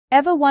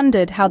Ever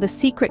wondered how the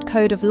secret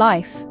code of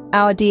life,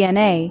 our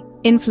DNA,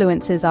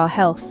 influences our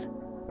health?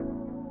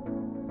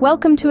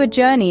 Welcome to a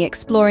journey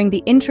exploring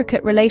the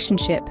intricate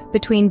relationship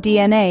between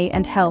DNA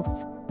and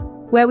health,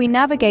 where we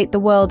navigate the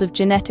world of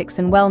genetics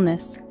and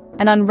wellness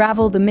and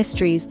unravel the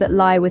mysteries that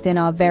lie within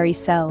our very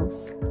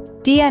cells.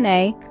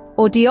 DNA,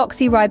 or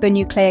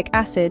deoxyribonucleic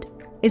acid,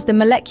 is the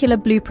molecular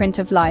blueprint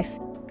of life,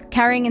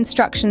 carrying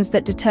instructions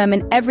that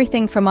determine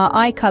everything from our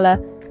eye color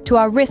to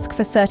our risk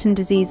for certain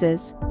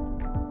diseases.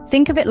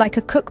 Think of it like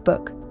a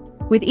cookbook,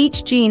 with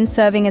each gene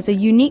serving as a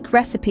unique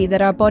recipe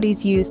that our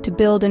bodies use to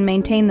build and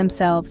maintain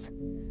themselves.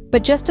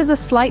 But just as a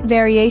slight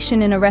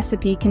variation in a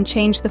recipe can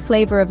change the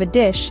flavor of a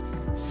dish,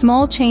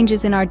 small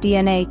changes in our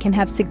DNA can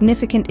have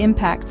significant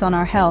impacts on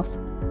our health.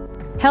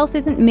 Health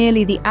isn't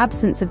merely the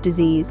absence of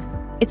disease,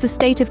 it's a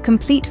state of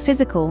complete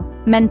physical,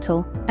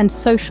 mental, and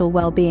social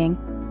well-being.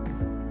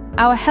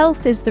 Our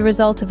health is the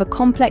result of a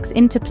complex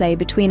interplay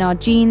between our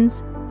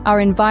genes,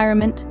 our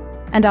environment,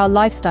 and our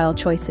lifestyle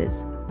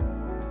choices.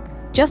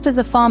 Just as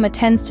a farmer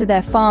tends to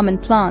their farm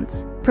and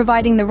plants,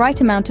 providing the right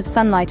amount of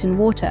sunlight and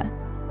water,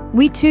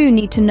 we too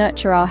need to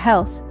nurture our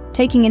health,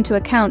 taking into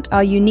account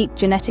our unique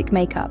genetic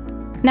makeup.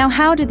 Now,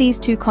 how do these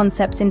two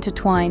concepts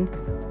intertwine?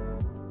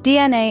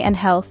 DNA and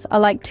health are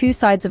like two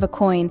sides of a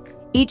coin,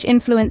 each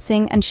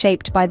influencing and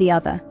shaped by the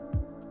other.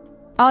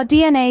 Our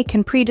DNA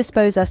can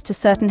predispose us to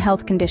certain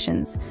health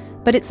conditions,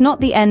 but it's not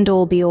the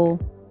end-all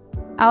be-all.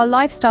 Our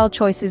lifestyle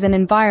choices and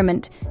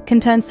environment can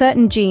turn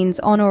certain genes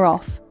on or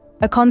off,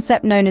 a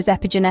concept known as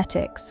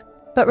epigenetics.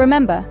 But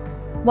remember,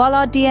 while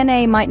our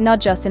DNA might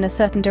nudge us in a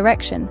certain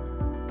direction,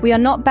 we are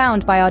not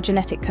bound by our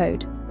genetic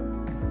code.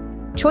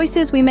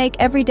 Choices we make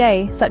every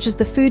day, such as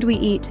the food we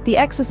eat, the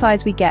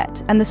exercise we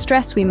get, and the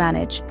stress we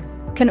manage,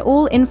 can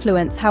all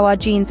influence how our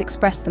genes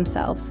express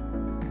themselves.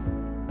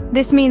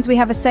 This means we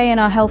have a say in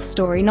our health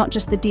story, not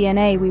just the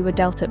DNA we were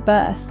dealt at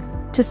birth.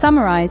 To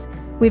summarize,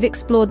 we've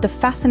explored the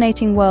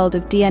fascinating world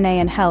of DNA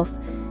and health,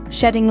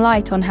 shedding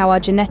light on how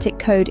our genetic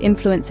code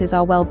influences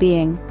our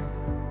well-being.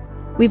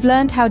 We've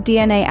learned how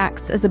DNA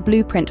acts as a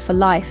blueprint for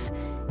life,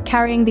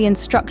 carrying the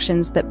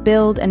instructions that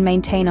build and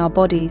maintain our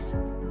bodies.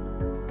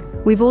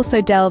 We've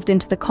also delved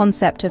into the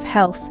concept of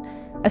health,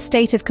 a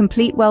state of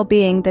complete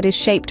well-being that is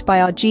shaped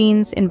by our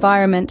genes,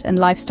 environment, and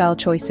lifestyle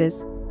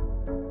choices.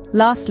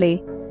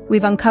 Lastly,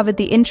 we've uncovered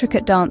the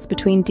intricate dance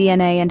between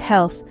DNA and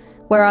health,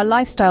 where our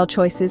lifestyle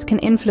choices can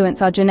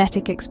influence our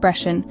genetic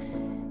expression,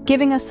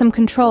 giving us some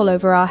control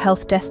over our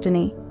health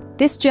destiny.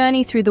 This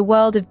journey through the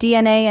world of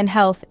DNA and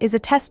health is a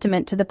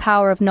testament to the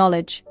power of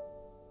knowledge.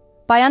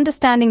 By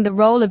understanding the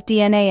role of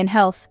DNA in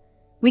health,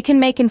 we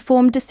can make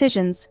informed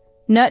decisions,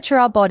 nurture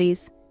our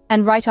bodies,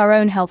 and write our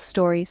own health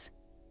stories.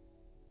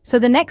 So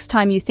the next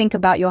time you think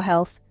about your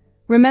health,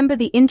 remember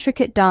the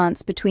intricate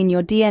dance between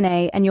your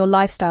DNA and your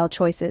lifestyle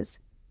choices.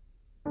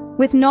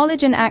 With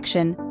knowledge and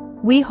action,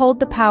 we hold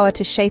the power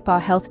to shape our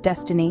health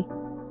destiny.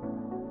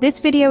 This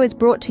video is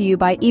brought to you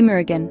by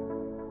Imuregen.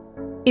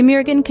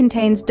 Imuregen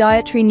contains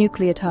dietary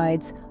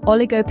nucleotides,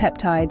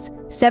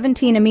 oligopeptides,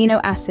 17 amino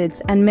acids,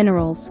 and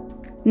minerals.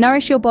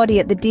 Nourish your body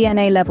at the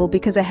DNA level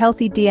because a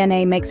healthy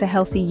DNA makes a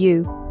healthy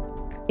you.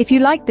 If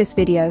you liked this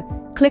video,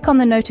 click on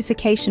the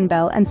notification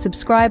bell and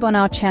subscribe on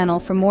our channel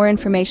for more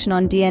information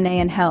on DNA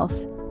and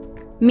health.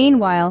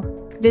 Meanwhile,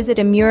 visit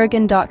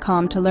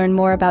imuregen.com to learn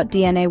more about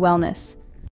DNA wellness.